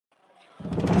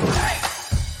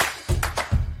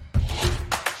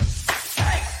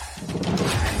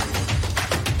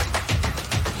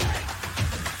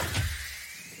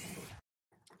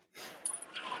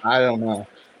I don't know.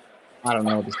 I don't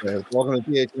know what to say. Welcome to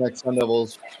PHNX Sun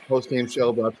Devils post-game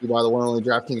show brought to you by the one and only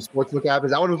DraftKings Sportsbook app.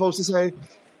 Is that what I'm supposed to say?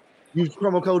 Use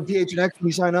promo code PHNX when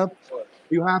you sign up. Are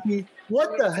you happy?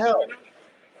 What the hell?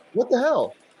 What the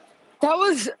hell? That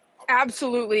was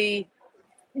absolutely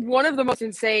one of the most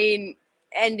insane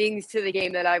endings to the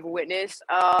game that I've witnessed.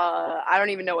 I don't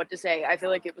even know what to say. I feel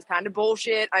like it was kind of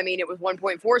bullshit. I mean, it was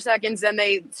 1.4 seconds. Then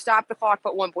they stopped the clock,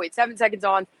 put 1.7 seconds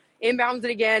on, inbounds it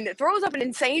again, throws up an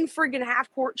insane friggin'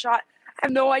 half-court shot. I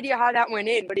have no idea how that went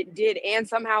in, but it did. And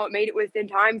somehow it made it within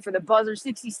time for the buzzer,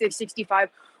 66-65.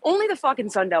 Only the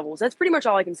fucking Sun Devils. That's pretty much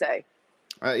all I can say.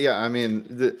 Yeah, I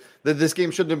mean, this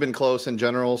game shouldn't have been close in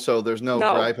general, so there's no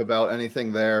gripe about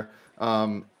anything there.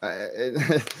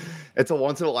 It's a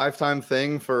once-in-a-lifetime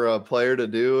thing for a player to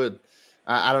do.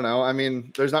 I don't know. I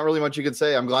mean, there's not really much you could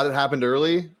say. I'm glad it happened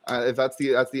early. If that's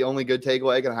the only good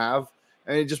takeaway I can have.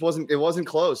 And it just wasn't. It wasn't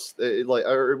close.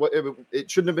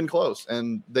 It shouldn't have been close,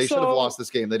 and they should have lost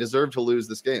this game. They deserve to lose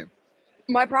this game.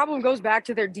 My problem goes back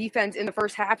to their defense in the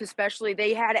first half, especially.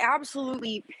 They had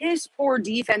absolutely piss poor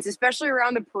defense, especially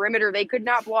around the perimeter. They could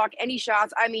not block any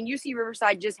shots. I mean, UC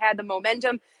Riverside just had the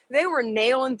momentum. They were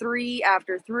nailing three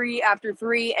after three after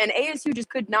three, and ASU just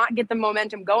could not get the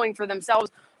momentum going for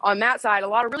themselves on that side. A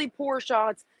lot of really poor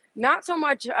shots. Not so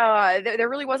much. There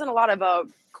really wasn't a lot of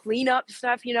cleanup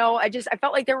stuff. I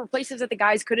felt like there were places that the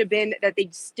guys could have been that they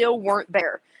still weren't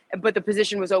there, but the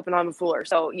position was open on the floor.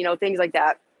 So things like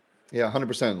that. Yeah,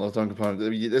 100%. Let's don't component.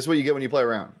 This is what you get when you play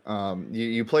around.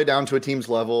 You play down to a team's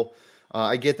level.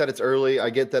 I get that it's early. I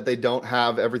get that they don't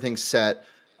have everything set.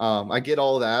 I get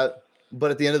all that. But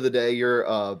at the end of the day, you're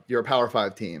a Power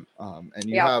 5 team, and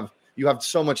you have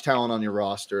so much talent on your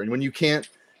roster. And when you can't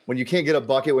get a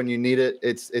bucket when you need it,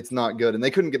 it's not good. And they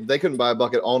couldn't buy a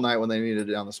bucket all night when they needed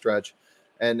it down the stretch.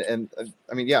 And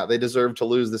I mean, yeah, they deserve to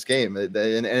lose this game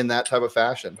in that type of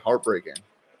fashion. Heartbreaking.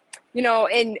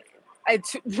 And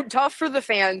it's tough for the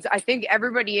fans. I think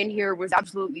everybody in here was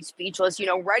absolutely speechless.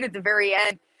 Right at the very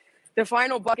end, the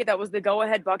final bucket that was the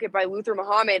go-ahead bucket by Luther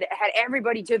Muhammad had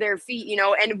everybody to their feet, and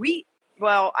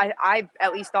I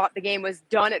at least thought the game was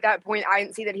done at that point. I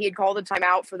didn't see that he had called a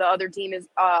timeout for the other team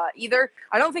either.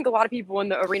 I don't think a lot of people in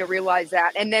the arena realized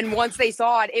that. And then once they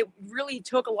saw it, it really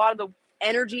took a lot of the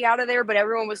energy out of there, but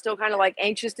everyone was still kind of like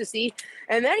anxious to see.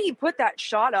 And then he put that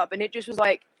shot up, and it just was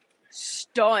like,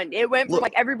 stunned. It went from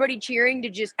like everybody cheering to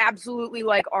just absolutely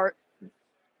like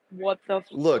what the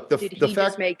look did he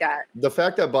just make that? The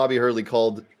fact that Bobby Hurley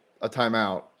called a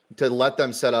timeout to let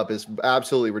them set up is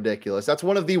absolutely ridiculous. That's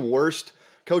one of the worst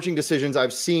coaching decisions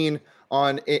I've seen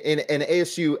in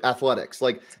ASU athletics.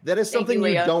 Like that is something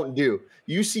you don't do.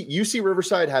 UC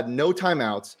Riverside had no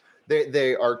timeouts.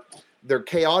 They're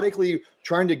chaotically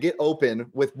trying to get open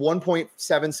with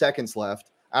 1.7 seconds left.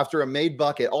 After a made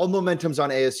bucket, all momentum's on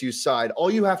ASU's side.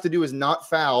 All you have to do is not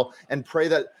foul and pray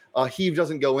that a heave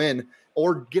doesn't go in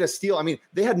or get a steal. I mean,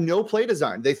 they had no play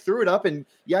design. They threw it up, and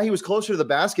yeah, he was closer to the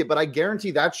basket, but I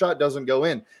guarantee that shot doesn't go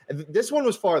in. And this one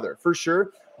was farther, for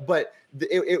sure, but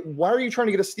why are you trying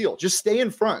to get a steal? Just stay in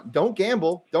front. Don't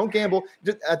gamble.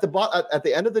 Just at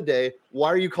the end of the day, why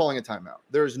are you calling a timeout?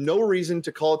 There's no reason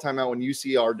to call a timeout when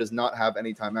UCR does not have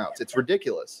any timeouts. It's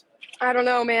ridiculous. I don't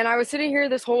know, man. I was sitting here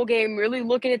this whole game really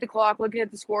looking at the clock, looking at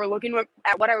the score, looking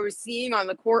at what I was seeing on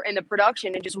the court and the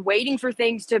production and just waiting for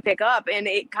things to pick up, and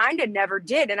it kind of never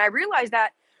did. And I realized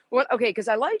that, because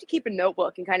I like to keep a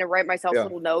notebook and kind of write myself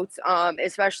little notes,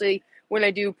 especially when I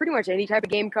do pretty much any type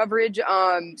of game coverage,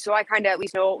 so I kind of at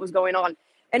least know what was going on.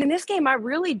 And in this game, I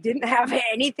really didn't have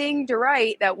anything to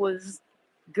write that was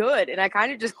good, and I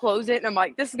kind of just closed it, and I'm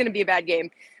like, this is going to be a bad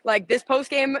game. Like this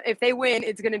post game, if they win,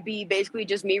 it's going to be basically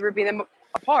just me ripping them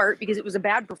apart because it was a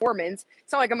bad performance.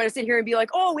 It's not like I'm going to sit here and be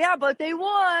like, oh yeah, but they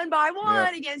won by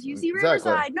one against UC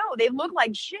Riverside. No, they look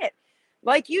like shit.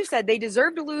 Like you said, they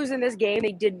deserve to lose in this game.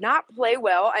 They did not play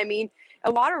well. I mean, a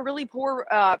lot of really poor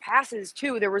passes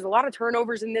too. There was a lot of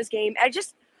turnovers in this game.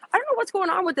 I don't know what's going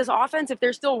on with this offense, if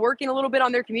they're still working a little bit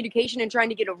on their communication and trying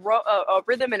to get a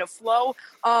rhythm and a flow.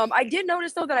 I did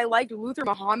notice, though, that I liked Luther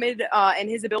Muhammad and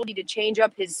his ability to change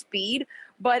up his speed.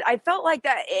 But I felt like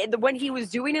that when he was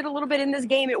doing it a little bit in this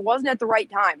game, it wasn't at the right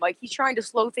time. Like he's trying to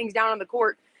slow things down on the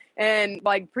court and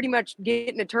like pretty much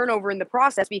getting a turnover in the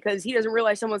process because he doesn't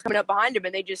realize someone's coming up behind him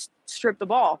and they just strip the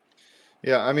ball.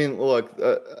 Yeah, I mean, look,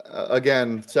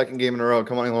 again, second game in a row,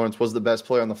 Kamani Lawrence was the best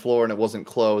player on the floor, and it wasn't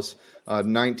close.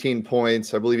 19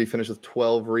 points. I believe he finished with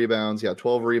 12 rebounds. Yeah,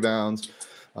 12 rebounds,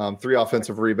 3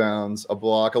 offensive rebounds, a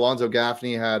block. Alonzo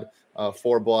Gaffney had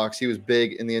 4 blocks. He was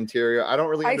big in the interior. I don't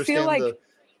really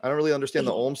understand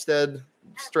the Olmstead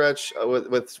stretch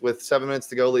with 7 minutes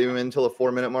to go, leave him in until the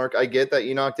 4 minute mark. I get that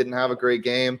Enoch didn't have a great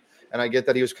game, and I get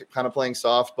that he was kind of playing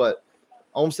soft, but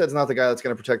Olmstead's not the guy that's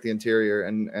going to protect the interior.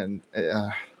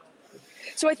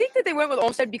 So I think that they went with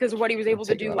Olmstead because of what he was able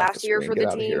to do last year for the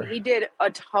team. He did a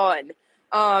ton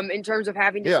in terms of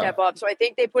having to step up. So I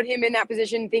think they put him in that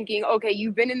position thinking, okay,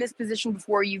 you've been in this position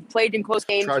before. You've played in close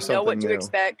games. You know what to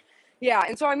expect. Yeah,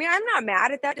 and so, I mean, I'm not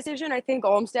mad at that decision. I think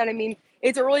Olmstead, I mean,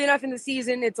 it's early enough in the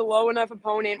season. It's a low enough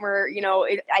opponent where,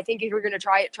 I think if you're going to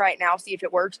try it now, see if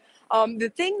it works.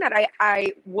 The thing that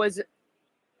I was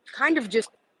kind of just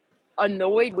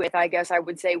annoyed with, I guess I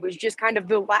would say, was just kind of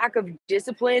the lack of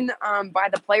discipline by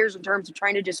the players in terms of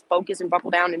trying to just focus and buckle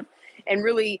down and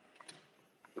really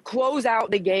close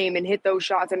out the game and hit those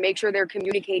shots and make sure they're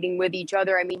communicating with each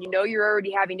other. I mean, you're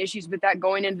already having issues with that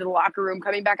going into the locker room,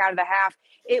 coming back out of the half.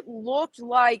 It looked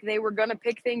like they were going to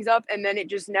pick things up, and then it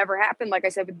just never happened, like I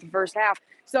said, with the first half.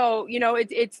 So,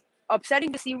 it's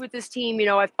upsetting to see with this team.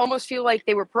 I almost feel like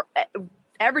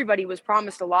everybody was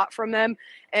promised a lot from them,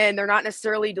 and they're not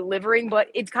necessarily delivering. But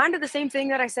it's kind of the same thing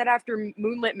that I said after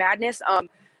Moonlit Madness.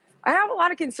 I have a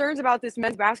lot of concerns about this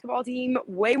men's basketball team,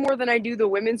 way more than I do the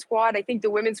women's squad. I think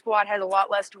the women's squad has a lot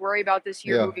less to worry about this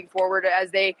year moving forward,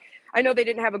 I know they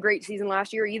didn't have a great season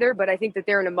last year either, but I think that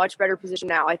they're in a much better position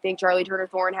now. I think Charlie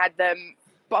Turner-Thorne had them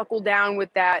buckled down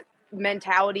with that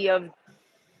mentality of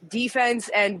defense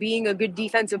and being a good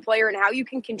defensive player and how you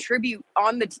can contribute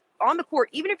on the court,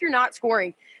 even if you're not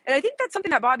scoring. And I think that's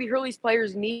something that Bobby Hurley's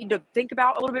players need to think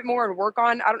about a little bit more and work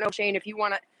on. I don't know, Shane, if you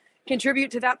want to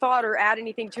contribute to that thought or add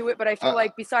anything to it, but I feel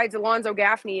like besides Alonzo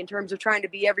Gaffney, in terms of trying to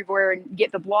be everywhere and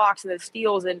get the blocks and the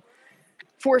steals and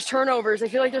force turnovers, I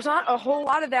feel like there's not a whole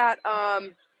lot of that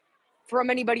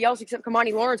from anybody else except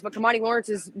Kamani Lawrence, but Kamani Lawrence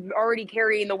is already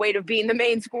carrying the weight of being the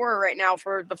main scorer right now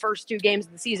for the first 2 games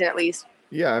of the season at least.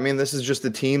 Yeah, I mean, this is just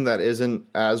a team that isn't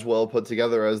as well put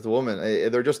together as the women.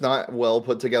 They're just not well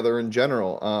put together in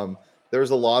general.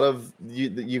 There's a lot of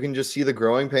you can just see the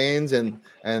growing pains and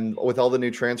with all the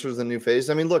new transfers and new faces.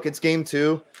 I mean, look, it's game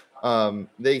 2.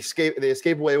 They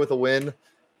escape away with a win.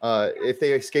 If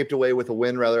they escaped away with a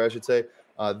win, rather, I should say,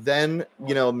 then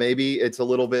maybe it's a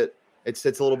little bit it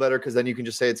sits a little better because then you can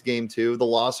just say it's game 2. The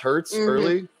loss hurts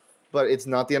early, but it's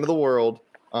not the end of the world.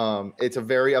 It's a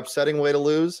very upsetting way to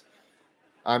lose.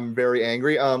 I'm very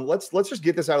angry. Let's just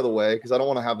get this out of the way because I don't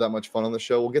want to have that much fun on the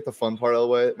show. We'll get the fun part out of the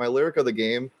way. My lyric of the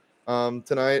game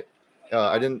tonight.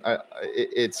 I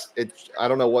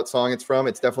don't know what song it's from.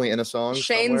 It's definitely in a song.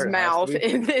 Shane's mouth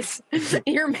in this,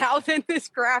 your mouth in this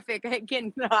graphic. I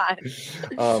cannot.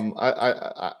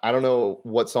 I don't know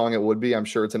what song it would be. I'm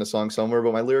sure it's in a song somewhere.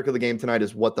 But my lyric of the game tonight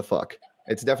is "What the fuck."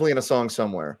 It's definitely in a song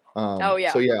somewhere. Oh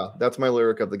yeah. So yeah, that's my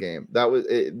lyric of the game. That was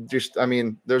it. Just, I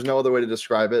mean, there's no other way to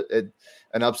describe it.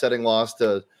 An upsetting loss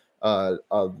to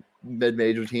a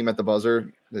mid-major team at the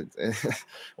buzzer.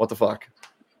 What the fuck?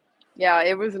 Yeah,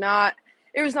 it was not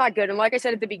good. And like I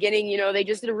said at the beginning, they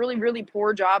just did a really, really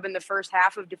poor job in the first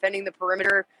half of defending the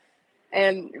perimeter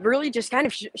and really just kind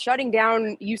of shutting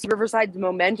down UC Riverside's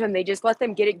momentum. They just let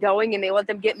them get it going and they let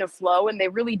them get in a flow, and they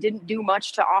really didn't do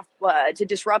much to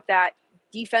disrupt that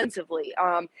defensively.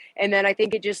 And then I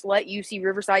think it just let UC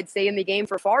Riverside stay in the game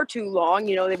for far too long.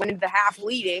 They went into the half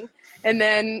leading, and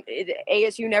then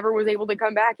ASU never was able to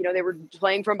come back. They were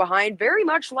playing from behind, very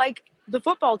much like the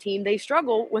football team. They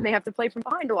struggle when they have to play from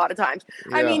behind a lot of times.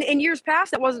 Yeah. I mean, in years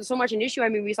past, that wasn't so much an issue. I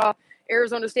mean, we saw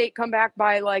Arizona State come back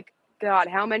by God,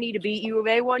 how many to beat U of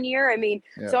A one year? I mean,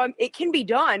 so it can be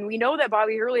done. We know that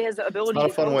Bobby Hurley has the ability to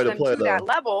coach them to that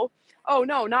level. Oh,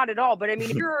 no, not at all. But, I mean,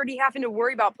 if you're already having to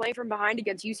worry about playing from behind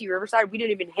against UC Riverside, we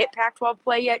didn't even hit Pac-12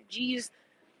 play yet. Geez,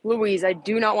 Louise, I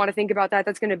do not want to think about that.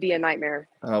 That's going to be a nightmare.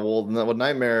 Well, what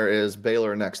nightmare is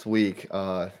Baylor next week,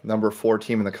 number 4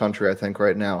 team in the country, I think,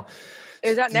 right now.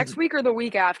 Is that next week or the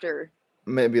week after?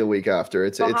 Maybe a week after.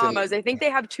 It's Bahamas. I think they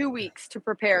have 2 weeks to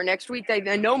prepare. Next week, I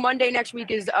know Monday next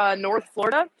week is North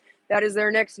Florida. That is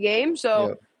their next game.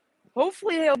 So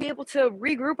hopefully they'll be able to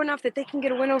regroup enough that they can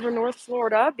get a win over North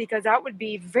Florida, because that would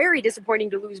be very disappointing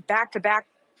to lose back-to-back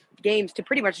games to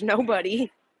pretty much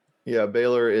nobody. Yeah,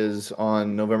 Baylor is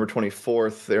on November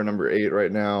 24th. They're number 8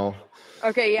 right now.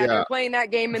 Okay, yeah, they're playing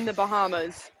that game in the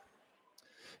Bahamas.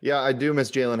 Yeah, I do miss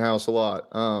Jalen House a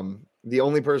lot. The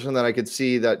only person that I could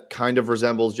see that kind of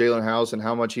resembles Jalen House and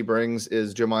how much he brings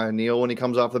is Jemiah Neal when he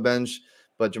comes off the bench.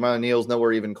 But Jemiah Neal's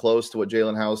nowhere even close to what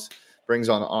Jalen House brings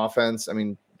on offense. I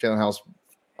mean, Jalen House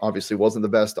obviously wasn't the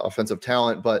best offensive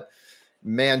talent, but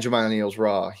man, Jemiah Neal's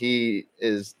raw. He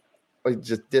is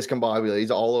just discombobulated.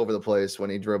 He's all over the place when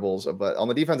he dribbles. But on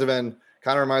the defensive end,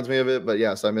 kind of reminds me of it. But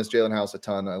yes, I miss Jalen House a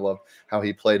ton. I love how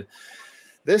he played.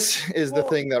 This is the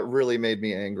thing that really made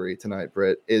me angry tonight,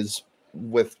 Britt, is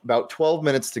with about 12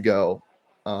 minutes to go,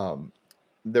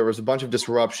 there was a bunch of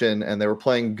disruption and they were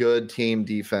playing good team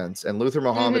defense. And Luther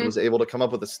Muhammad was able to come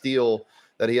up with a steal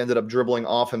that he ended up dribbling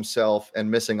off himself and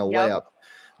missing a layup.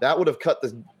 That would have cut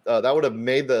the, that would have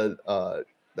made the,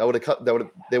 they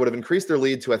would have increased their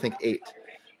lead to, I think, 8.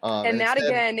 And that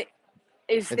again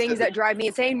is things that drive me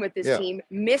insane with this team,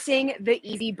 missing the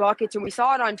easy buckets. And we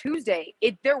saw it on Tuesday.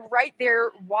 They're right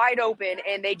there wide open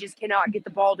and they just cannot get the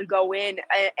ball to go in.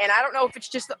 And I don't know if it's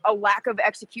just a lack of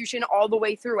execution all the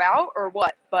way throughout or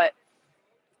what, but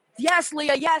yes,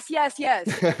 Leah. Yes.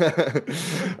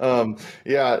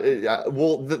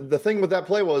 Well, the thing with that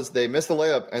play was they missed the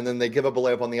layup and then they give up a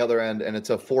layup on the other end and it's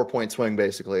a 4-point swing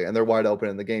basically. And they're wide open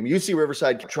in the game. UC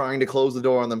Riverside kept trying to close the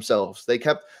door on themselves. They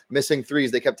kept missing threes.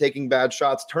 They kept taking bad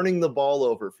shots, turning the ball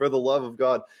over for the love of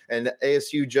God. And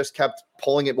ASU just kept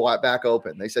pulling it back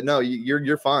open. They said, no,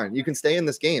 you're fine. You can stay in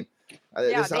this game.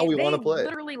 This is how we want to play.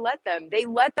 Literally they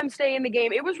let them stay in the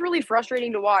game. It was really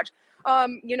frustrating to watch.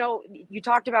 You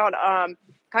talked about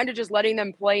kind of just letting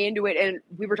them play into it, and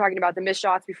we were talking about the missed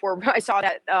shots before I saw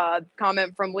that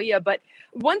comment from Leah. But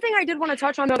one thing I did want to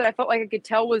touch on, though, that I felt like I could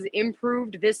tell was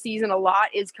improved this season a lot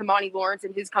is Kamani Lawrence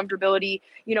and his comfortability,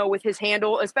 with his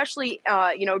handle, especially,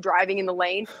 driving in the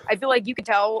lane. I feel like you could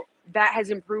tell that has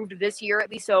improved this year, at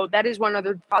least. So that is one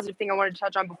other positive thing I wanted to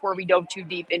touch on before we dove too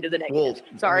deep into the negatives.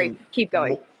 Keep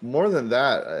going. More than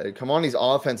that, Kamani's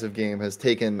offensive game has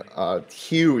taken a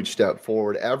huge step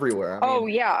forward everywhere.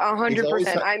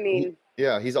 100%.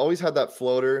 He's always had that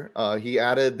floater. He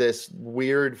added this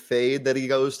weird fade that he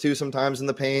goes to sometimes in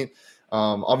the paint.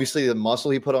 Obviously, the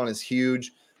muscle he put on is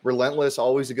huge. Relentless,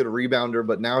 always a good rebounder,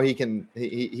 but now he can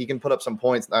put up some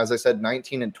points. As I said,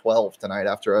 19 and 12 tonight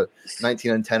after a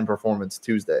 19 and 10 performance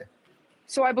Tuesday.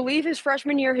 So I believe his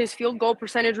freshman year, his field goal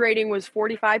percentage rating was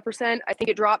 45%. I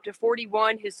think it dropped to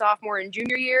 41 his sophomore and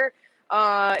junior year.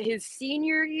 His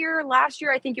senior year, last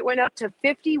year, I think it went up to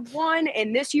 51,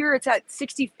 and this year it's at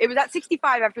 60. It was at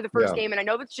 65 after the first game, and I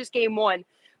know that's just game one,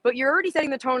 but you're already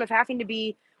setting the tone of having to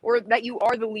be, or that you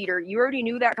are the leader. You already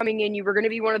knew that coming in. You were going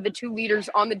to be one of the 2 leaders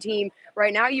on the team.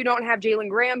 Right now, you don't have Jalen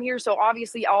Graham here, so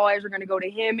obviously all eyes are going to go to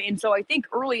him. And so I think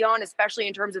early on, especially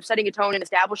in terms of setting a tone and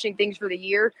establishing things for the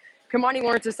year, Kamani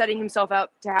Lawrence is setting himself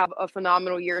up to have a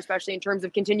phenomenal year, especially in terms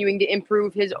of continuing to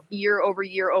improve his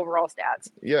year-over-year overall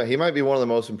stats. Yeah, he might be one of the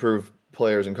most improved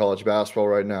players in college basketball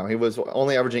right now. He was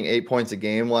only averaging 8 points a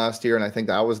game last year, and I think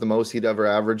that was the most he'd ever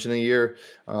averaged in a year.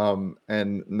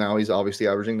 And now he's obviously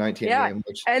averaging 19 a game.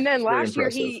 And then last year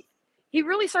he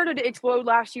really started to explode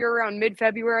last year around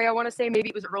mid-February, I want to say. Maybe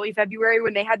it was early February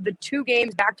when they had the 2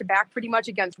 games back-to-back pretty much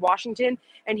against Washington,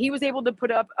 and he was able to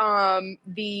put up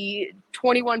the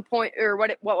 21 point, or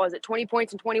what was it, 20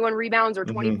 points and 21 rebounds, or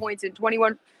 20 points and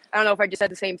 21. I don't know if I just said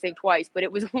the same thing twice, but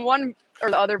it was one or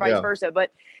the other, vice versa.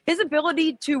 But his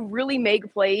ability to really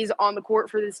make plays on the court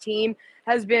for this team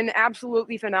has been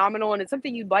absolutely phenomenal, and it's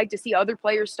something you'd like to see other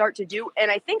players start to do.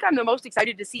 And I think I'm the most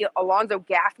excited to see Alonzo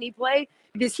Gaffney play,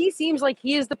 because he seems like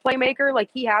he is the playmaker, like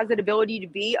he has that ability to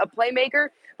be a playmaker.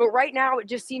 But right now it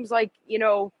just seems like,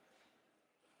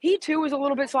 he too is a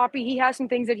little bit sloppy. He has some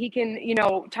things that he can,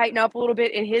 tighten up a little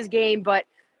bit in his game, but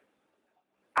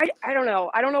I don't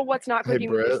know. I don't know what's not clicking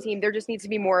with this team. There just needs to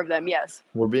be more of them. Yes.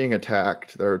 We're being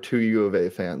attacked. There are 2 U of A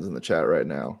fans in the chat right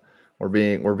now. We're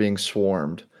being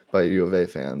swarmed by U of A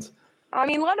fans. I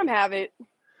mean, let them have it.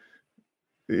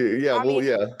 Yeah.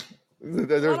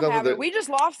 There's nothing. We just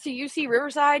lost to UC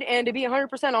Riverside, and to be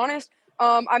 100% honest,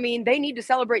 they need to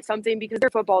celebrate something because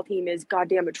their football team is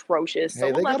goddamn atrocious.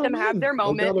 So we'll let them have their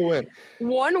moment.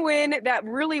 One win that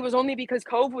really was only because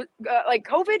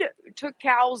COVID took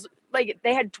Cal's.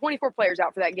 They had 24 players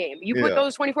out for that game. You put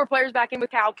those 24 players back in with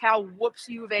Cal whoops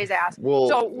U of A's ass.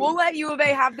 So we'll let U of A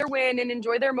have their win and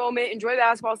enjoy their moment, enjoy the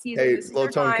basketball season. Hey,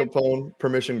 Low-Tone Capone,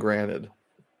 permission granted.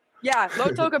 Yeah,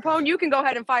 Low-Tone Capone, you can go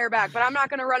ahead and fire back, but I'm not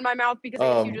going to run my mouth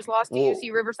because you just lost to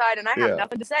UC Riverside, and I have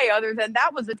nothing to say other than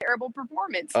that was a terrible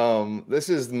performance. This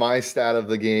is my stat of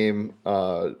the game.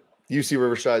 UC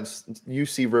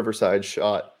Riverside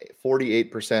shot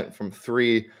 48% from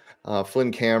 3.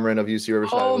 Flynn Cameron of UC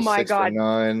Riverside was 6 for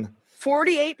 9.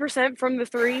 48% from the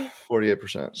 3?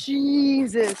 48%.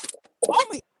 Jesus. Oh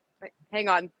my. Hang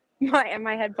on.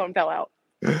 My headphone fell out.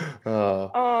 That's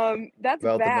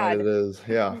about bad. The night it is.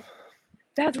 Yeah.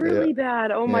 That's really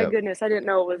bad. Oh my goodness. I didn't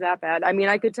know it was that bad. I mean,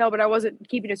 I could tell, but I wasn't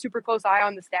keeping a super close eye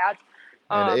on the stats.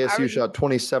 And ASU shot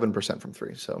 27% from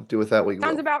 3. So do with that what you will.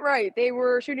 Sounds about right. They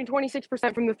were shooting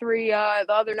 26% from the 3 the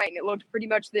other night, and it looked pretty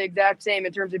much the exact same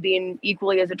in terms of being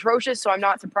equally as atrocious. So I'm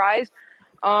not surprised.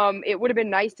 It would have been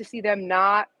nice to see them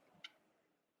not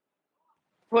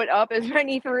put up as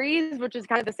many threes, which is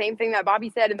kind of the same thing that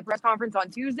Bobby said in the press conference on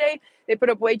Tuesday. They put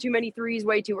up way too many threes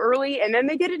way too early, and then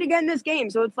they did it again this game.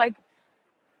 So it's like,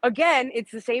 again, it's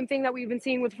the same thing that we've been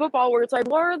seeing with football, where it's like,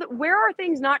 where are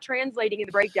things not translating in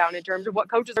the breakdown in terms of what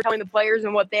coaches are telling the players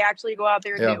and what they actually go out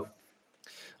there and do?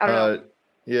 I don't know.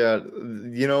 Yeah,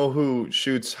 you know who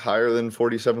shoots higher than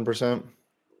 47%?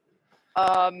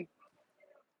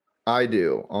 I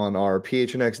do on our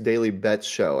PHNX Daily Bets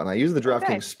show, and I use the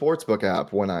DraftKings Sportsbook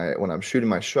app when I'm shooting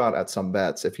my shot at some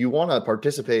bets. If you want to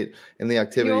participate in the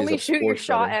activities, you only of shoot your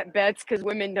shot betting, at bets because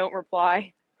women don't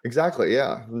reply. Exactly.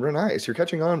 Yeah. Real nice. You're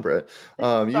catching on, Britt. Use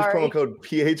promo code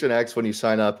PHNX when you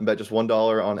sign up and bet just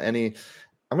 $1 on any.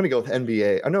 I'm going to go with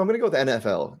NBA. No, I'm going to go with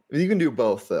NFL. You can do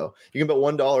both, though. You can bet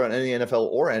 $1 on any NFL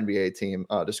or NBA team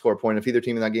to score a point. If either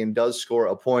team in that game does score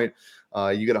a point,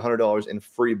 you get $100 in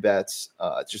free bets.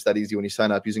 It's just that easy when you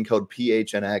sign up using code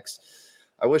PHNX.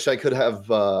 I wish I could have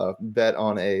bet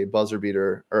on a buzzer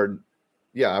beater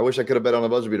I wish I could have bet on a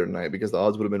buzzer beater tonight because the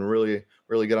odds would have been really,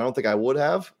 really good. I don't think I would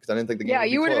have because I didn't think the game would be close.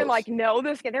 Yeah, you would have been like, no,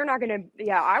 they're not going to.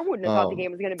 Yeah, I wouldn't have thought the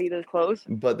game was going to be this close.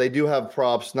 But they do have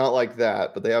props, not like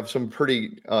that, but they have some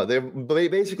pretty they have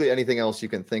basically anything else you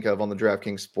can think of on the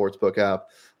DraftKings Sportsbook app.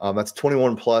 That's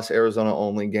 21 plus, Arizona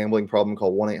only. Gambling problem,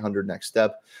 call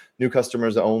 1-800-NEXT-STEP. New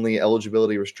customers only.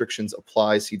 Eligibility restrictions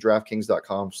apply. See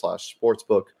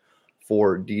DraftKings.com/sportsbook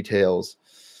for details.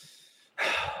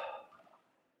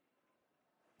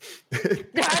 I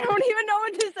don't even know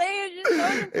what to say. It's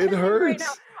just it hurts. Right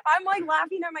now. I'm like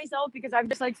laughing at myself because I'm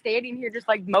just like standing here just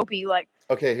like mopey. Like,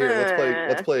 okay, here,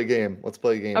 let's play a game.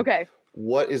 Okay.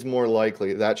 What is more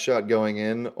likely, that shot going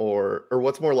in or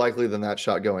what's more likely than that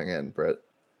shot going in, Britt?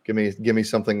 Give me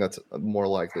something that's more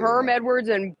likely. Herm Edwards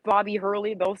and Bobby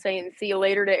Hurley both saying see you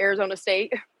later to Arizona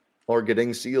State. Or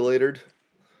getting see you later.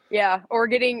 Yeah, or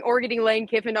getting Lane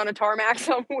Kiffin on a tarmac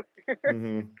somewhere.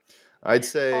 Mm-hmm. I'd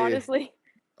say honestly.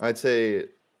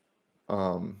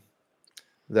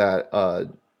 That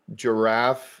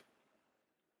giraffe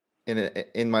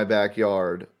in my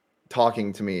backyard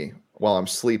talking to me while I'm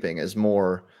sleeping is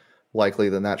more likely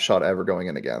than that shot ever going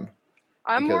in again.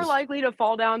 I'm more likely to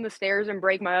fall down the stairs and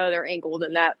break my other ankle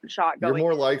than that shot going. You're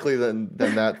more likely than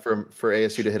that for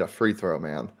ASU to hit a free throw,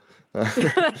 man.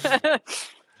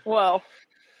 Well,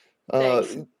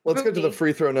 let's get to the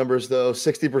free throw numbers, though.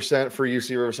 60% for UC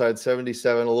Riverside,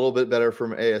 77, a little bit better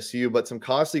from ASU, but some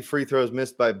costly free throws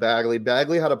missed by Bagley.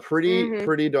 Bagley had a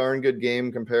pretty darn good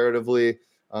game comparatively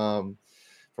from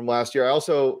last year. I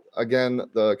also, again,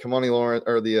 the Kamani Lawrence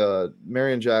or the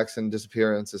Marion Jackson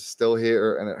disappearance is still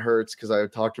here, and it hurts because I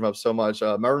talked him up so much.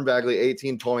 Marvin Bagley,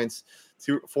 18 points,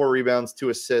 4 rebounds, 2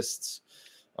 assists.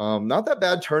 Not that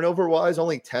bad turnover-wise,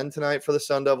 only 10 tonight for the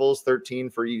Sun Devils, 13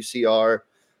 for UCR.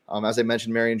 As I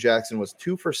mentioned, Marion Jackson was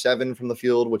 2 for 7 from the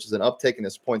field, which is an uptick in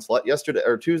his points yesterday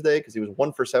or Tuesday because he was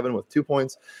 1 for 7 with 2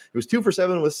 points. He was 2 for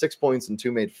 7 with 6 points and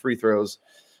 2 made free throws.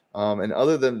 And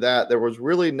other than that, there was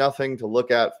really nothing to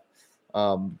look at.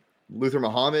 Luther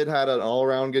Muhammad had an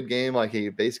all-around good game like he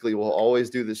basically will always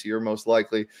do this year, most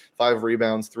likely. 5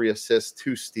 rebounds, 3 assists,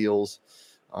 2 steals.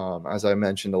 As I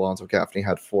mentioned, Alonzo Gaffney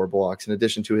had 4 blocks in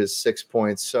addition to his 6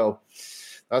 points. So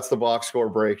that's the box score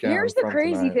breakdown. Here's the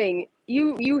crazy thing.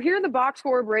 You hear the box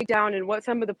score breakdown and what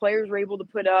some of the players were able to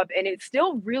put up, and it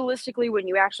still realistically, when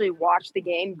you actually watch the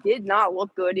game, did not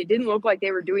look good. It didn't look like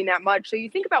they were doing that much. So you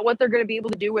think about what they're going to be able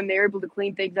to do when they're able to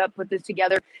clean things up, put this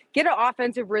together, get an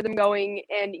offensive rhythm going,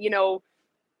 and,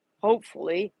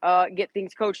 hopefully get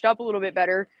things coached up a little bit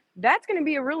better. That's going to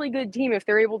be a really good team if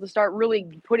they're able to start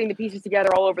really putting the pieces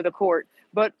together all over the court.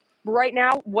 But right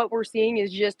now, what we're seeing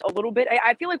is just a little bit.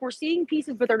 I feel like we're seeing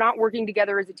pieces, but they're not working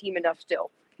together as a team enough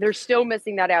still. They're still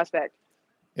missing that aspect.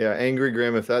 Yeah, Angry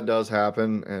Grim, if that does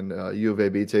happen and U of A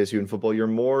beats ASU in football, you're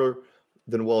more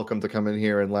than welcome to come in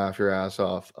here and laugh your ass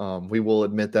off. We will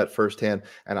admit that firsthand,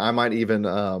 and I might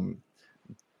even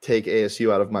take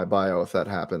ASU out of my bio if that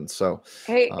happens. So,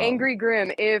 hey, Angry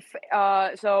Grim, if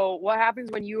so what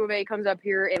happens when U of A comes up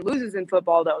here and loses in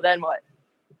football, though? Then what?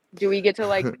 Do we get to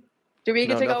go in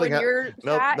your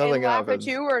chat and laugh at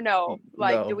you, or no?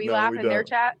 Do we laugh in their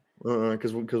chat?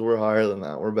 Because we're higher than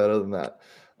that. We're better than that.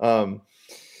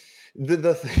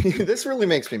 This really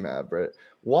makes me mad, Britt.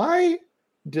 Why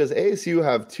does ASU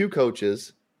have 2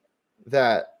 coaches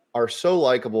that are so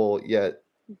likable yet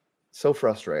so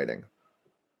frustrating?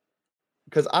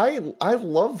 Because I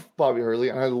love Bobby Hurley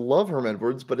and I love Herm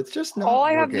Edwards, but it's just not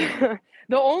working.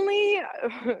 The only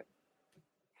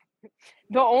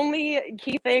The only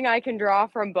key thing I can draw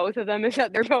from both of them is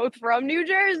that they're both from New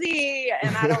Jersey,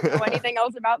 and I don't know anything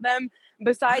else about them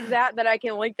besides that I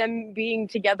can link them being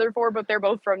together for, but they're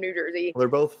both from New Jersey. They're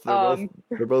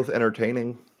both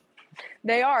entertaining.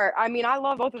 They are. I mean, I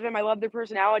love both of them. I love their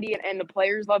personality, and the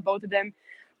players love both of them.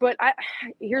 But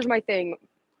here's my thing.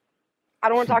 I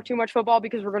don't want to talk too much football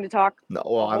because we're going to talk I don't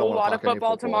want to lot of talk any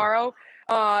football tomorrow.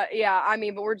 Yeah, I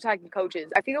mean, but we're talking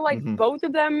coaches. I feel like both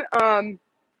of them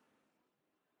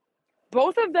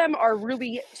are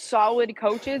really solid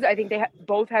coaches. I think they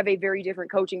both have a very different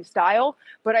coaching style,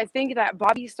 but I think that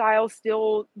Bobby's style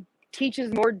still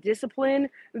teaches more discipline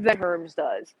than Herm's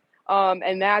does.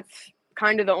 And that's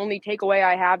kind of the only takeaway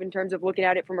I have in terms of looking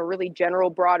at it from a really general,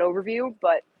 broad overview.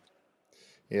 But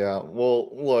yeah, well,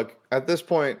 look, at this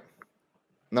point,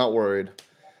 not worried.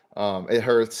 It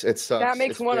hurts. It sucks. That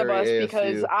makes one of us ASU.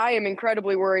 because I am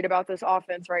incredibly worried about this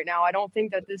offense right now. I don't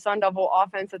think that the Sun Devil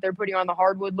offense that they're putting on the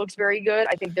hardwood looks very good.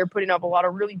 I think they're putting up a lot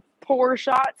of really poor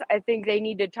shots. I think they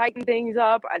need to tighten things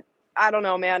up. I don't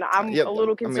know, man. I'm a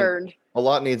little concerned. I mean, a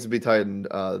lot needs to be tightened.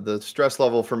 The stress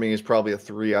level for me is probably a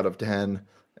 3 out of 10.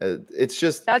 It's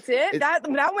just that's it.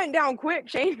 That went down quick,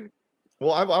 Shane.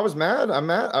 Well, I was mad. I'm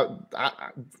mad.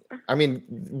 I mean,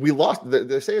 we lost. The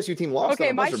ASU team lost.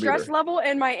 Okay, my stress level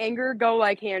and my anger go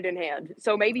like hand in hand.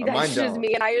 So maybe that's just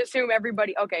me, and I assume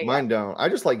everybody. Okay, mine don't. I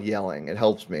just like yelling. It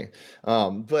helps me.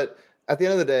 But at the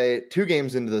end of the day, 2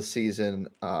 games into the season,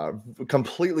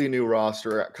 completely new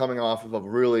roster, coming off of a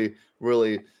really,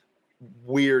 really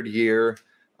weird year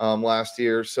last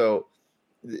year. So,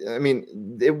 I mean,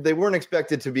 they weren't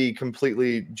expected to be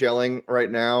completely gelling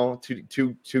right now.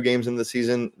 Two games in the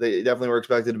season, they definitely were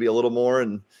expected to be a little more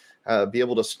and be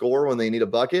able to score when they need a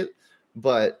bucket.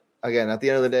 But again, at the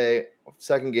end of the day,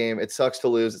 second game, it sucks to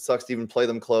lose. It sucks to even play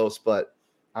them close. But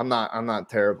I'm not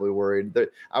terribly worried.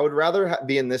 I would rather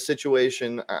be in this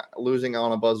situation, losing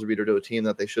on a buzzer beater to a team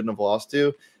that they shouldn't have lost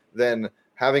to, than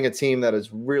having a team that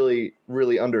is really,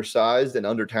 really undersized and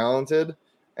under-talented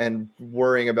and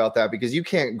worrying about that, because you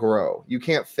can't grow. You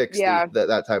can't fix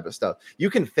that type of stuff. You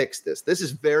can fix this. This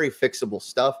is very fixable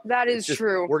stuff. That is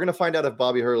true. We're going to find out if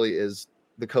Bobby Hurley is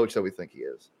the coach that we think he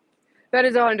is. That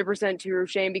is 100% true,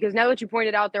 Shane, because now that you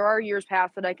pointed out, there are years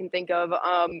past that I can think of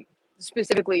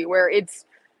specifically where it's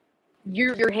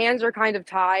your hands are kind of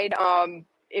tied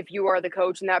if you are the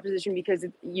coach in that position, because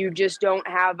you just don't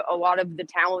have a lot of the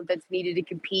talent that's needed to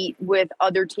compete with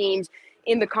other teams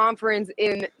in the conference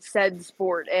in said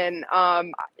sport. And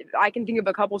I can think of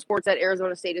a couple sports that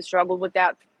Arizona State has struggled with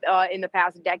that in the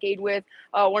past decade with.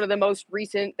 One of the most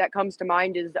recent that comes to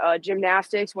mind is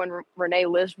gymnastics, when Renee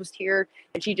List was here,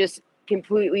 and she just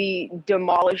completely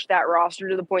demolished that roster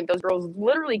to the point those girls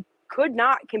literally could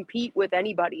not compete with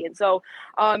anybody. And so,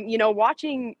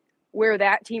 watching where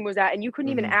that team was at, and you couldn't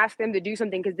even ask them to do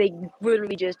something because they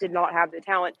literally just did not have the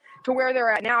talent, to where they're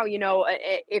at now.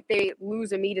 If they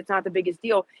lose a meet, it's not the biggest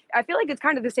deal. I feel like it's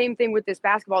kind of the same thing with this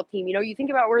basketball team. You think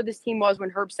about where this team was when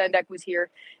Herb Sendek was here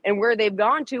and where they've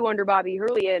gone to under Bobby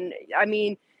Hurley. And I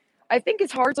mean, I think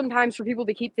it's hard sometimes for people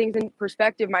to keep things in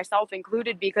perspective, myself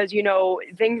included, because,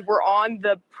 things were on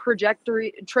the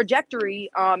trajectory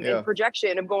and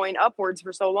projection of going upwards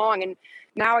for so long. And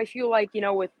now I feel like,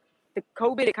 with the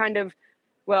COVID, it kind of,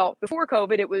 before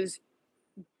COVID, it was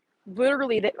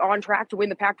literally on track to win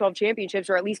the Pac-12 championships,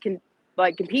 or at least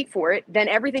compete for it. Then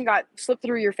everything got slipped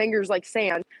through your fingers like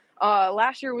sand.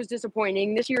 Last year was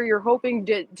disappointing. This year, you're hoping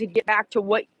to get back to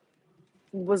what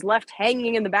was left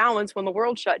hanging in the balance when the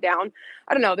world shut down.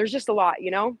 I don't know. There's just a lot,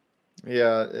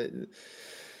 Yeah.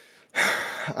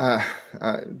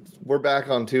 We're back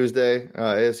on Tuesday.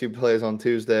 ASU plays on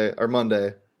Tuesday or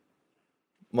Monday.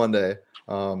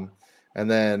 And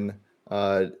then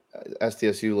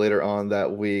SDSU later on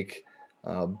that week.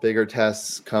 Bigger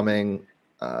tests coming.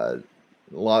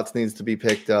 Lots needs to be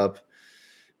picked up.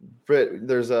 Britt,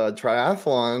 there's a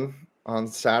triathlon on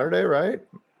Saturday, right?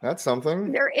 That's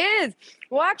something. There is.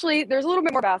 Well, actually, there's a little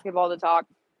bit more basketball to talk.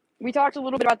 We talked a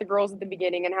little bit about the girls at the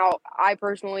beginning and how I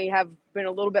personally have been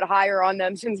a little bit higher on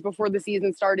them since before the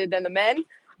season started than the men.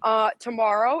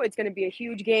 Tomorrow, it's going to be a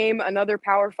huge game. Another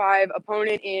Power 5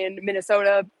 opponent in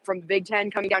Minnesota from the Big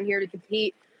Ten coming down here to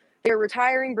compete. They're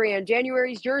retiring Brianne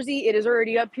January's jersey. It is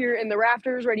already up here in the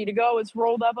rafters, ready to go. It's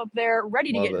rolled up there,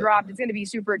 ready to get dropped. It's going to be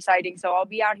super exciting. So I'll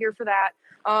be out here for that.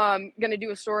 Going to do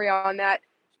a story on that.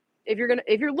 If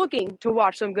you're looking to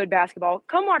watch some good basketball,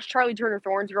 come watch Charlie Turner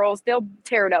Thorns girls. They'll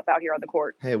tear it up out here on the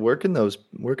court. Hey, where can those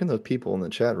people in the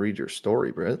chat read your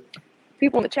story, Britt?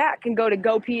 people in the chat can go to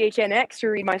GoPHNX to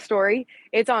read my story.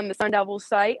 It's on the Sun Devils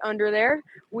site under there.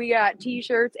 We got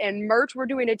T-shirts and merch. We're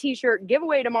doing a T-shirt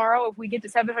giveaway tomorrow if we get to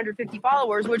 750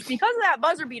 followers, which because of that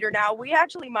buzzer beater now, we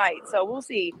actually might. So we'll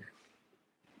see.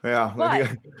 Yeah,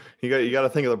 but, you got to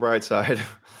think of the bright side.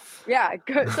 Yeah,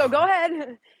 so go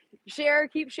ahead, share,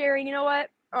 keep sharing. You know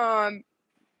what?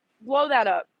 Blow that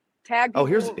up. Tag people. Oh,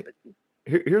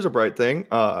 here's a bright thing.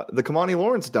 The Kamani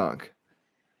Lawrence dunk.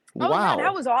 Oh, wow, yeah,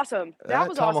 that was awesome. That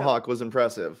was tomahawk awesome. was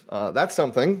impressive. That's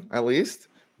something, at least.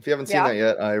 If you haven't seen that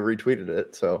yet, I retweeted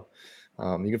it. So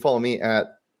you can follow me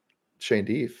at Shane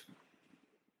Deef.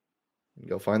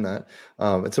 Go find that.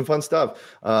 It's some fun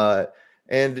stuff.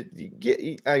 And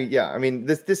I mean,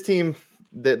 this team,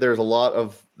 there's a lot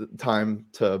of time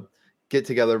to get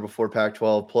together before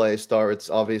Pac-12 play starts.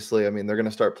 Obviously, I mean, they're going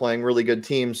to start playing really good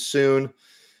teams soon.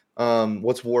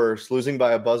 What's worse, losing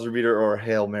by a buzzer beater or a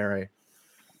Hail Mary?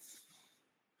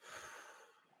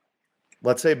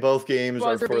 Let's say both games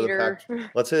are for the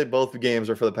Let's say both games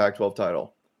are for the Pac-12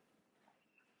 title.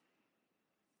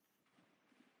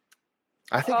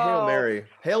 I think Hail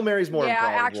Mary's more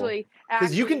improbable. Actually,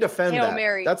 because you can defend Hail that.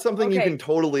 Mary. That's something you can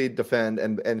totally defend,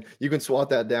 and you can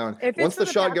swat that down. Once the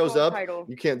shot goes up,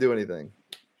 you can't do anything.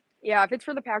 Yeah, if it's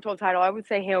for the Pac-12 title, I would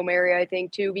say Hail Mary. I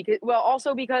think too, because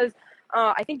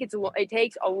I think it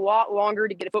takes a lot longer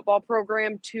to get a football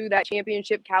program to that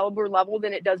championship caliber level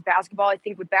than it does basketball. I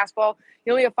think with basketball,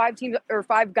 you only have 5 teams or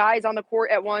 5 guys on the court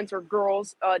at once, or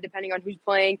girls, depending on who's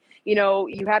playing. You know,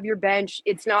 you have your bench.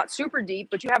 It's not super deep,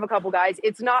 but you have a couple guys.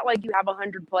 It's not like you have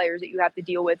 100 players that you have to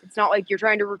deal with. It's not like you're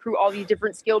trying to recruit all these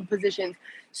different skilled positions.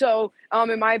 So,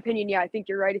 in my opinion, yeah, I think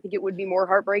you're right. I think it would be more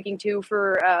heartbreaking too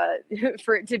for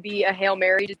it to be a Hail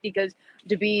Mary, just because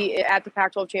to be at the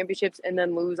Pac-12 championships and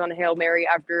then lose on a Hail Mary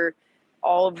after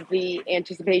all of the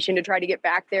anticipation to try to get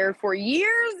back there for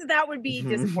years, that would be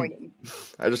disappointing.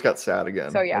 I just got sad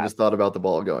again. So, yeah. I just thought about the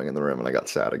ball going in the rim and I got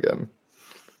sad again.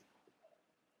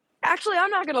 Actually, I'm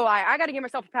not going to lie. I got to give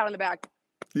myself a pat on the back.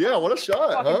 Yeah, what a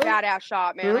shot, Fucking badass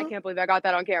shot, man. I can't believe I got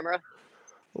that on camera.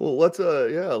 Well, let's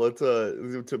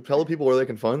to tell people where they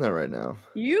can find that right now.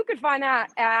 You could find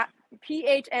that at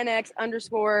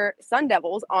PHNX_Sun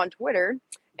Devils on Twitter.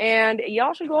 And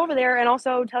y'all should go over there and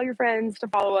also tell your friends to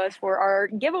follow us for our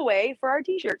giveaway for our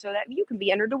T-shirt so that you can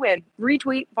be entered to win.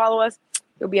 Retweet, follow us,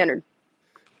 you'll be entered.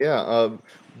 Yeah.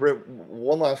 Britt,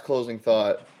 one last closing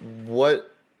thought.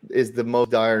 What is the most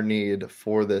dire need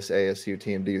for this ASU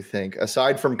team, do you think?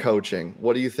 Aside from coaching,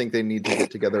 what do you think they need to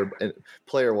get together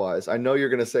player-wise? I know you're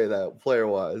going to say that,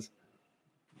 player-wise.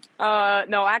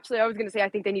 No, actually, I was going to say I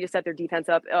think they need to set their defense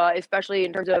up, especially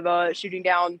in terms of shooting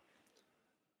down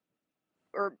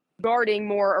or guarding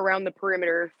more around the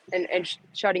perimeter and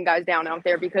shutting guys down out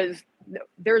there, because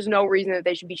there's no reason that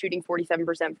they should be shooting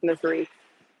 47% from the three.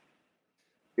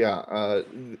 Yeah.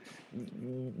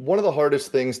 One of the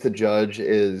hardest things to judge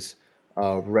is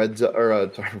red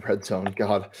zone.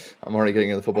 God, I'm already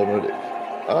getting into the football mode.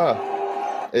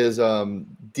 Is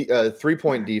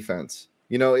 3-point defense.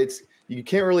 You know, you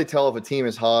can't really tell if a team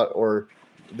is hot or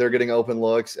they're getting open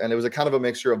looks, and it was a kind of a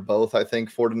mixture of both, I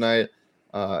think, for tonight.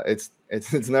 It's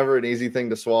never an easy thing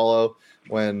to swallow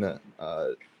when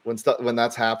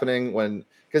that's happening,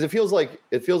 because it feels like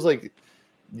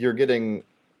you're getting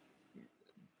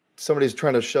somebody's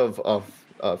trying to shove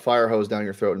a fire hose down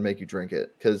your throat and make you drink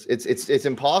it, because it's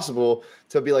impossible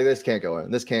to be like, this can't go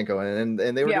in, and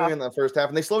they were doing it in the first half,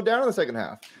 and they slowed down in the second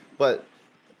half, but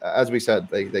as we said,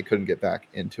 they couldn't get back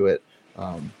into it.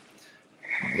 Final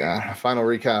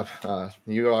recap.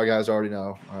 You guys already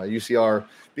know. UCR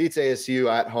beats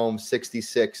ASU at home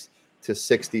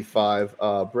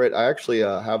 66-65. Britt, I actually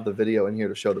have the video in here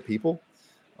to show the people.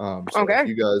 Okay. If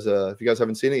you guys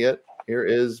haven't seen it yet, here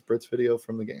is Britt's video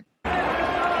from the game.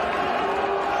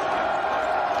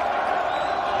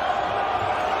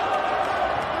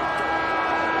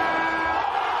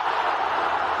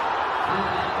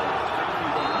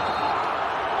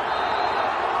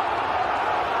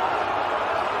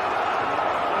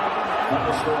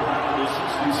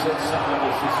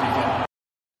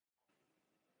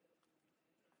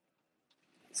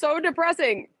 So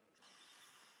depressing.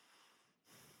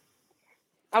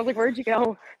 I was like, where'd you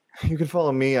go? You can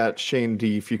follow me at Shane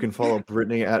Deef. You can follow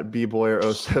Brittany at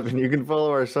bboyer07. You can follow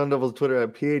our Sun Devils Twitter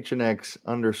at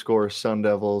PHNX_Sun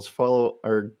Devils. Follow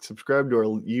or subscribe to our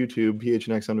YouTube,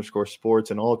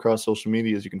 PHNX_sports, and all across social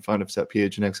medias. You can find us at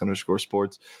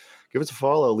PHNX_sports. Give us a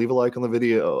follow, leave a like on the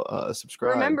video,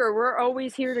 subscribe. Remember, we're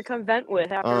always here to come vent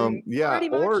with after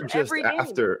or just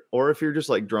after, or if you're just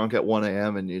like drunk at 1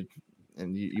 a.m. and you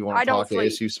want to talk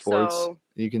ASU sports,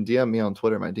 you can DM me on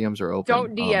Twitter. My DMs are open.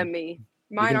 Don't DM me.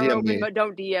 You Mine can are DM open, me. but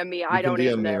don't DM me. You I can don't DM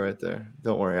answer me them. right there.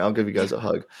 Don't worry. I'll give you guys a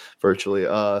hug virtually.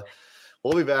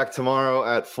 We'll be back tomorrow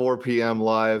at 4 p.m.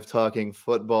 live talking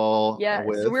football Yeah, so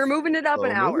with we're moving it up an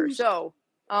the hour. Moose. So,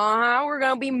 we're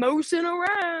gonna be moosing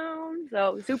around.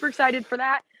 So super excited for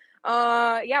that.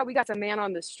 Yeah, we got some man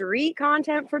on the street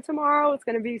content for tomorrow. It's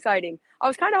gonna be exciting. I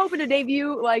was kind of hoping to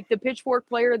debut like the pitchfork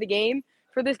player of the game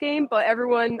for this game, but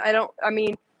everyone,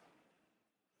 we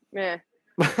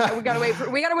gotta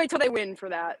wait till they win for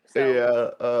that.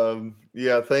 So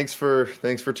Yeah. Thanks for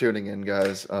tuning in,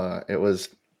 guys. It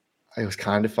was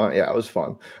kind of fun. Yeah, it was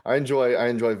fun. I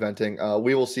enjoy venting.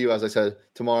 We will see you, as I said,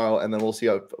 tomorrow, and then we'll see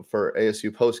you for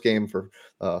ASU post game for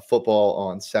football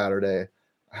on Saturday.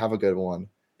 Have a good one,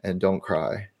 and don't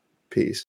cry. Peace.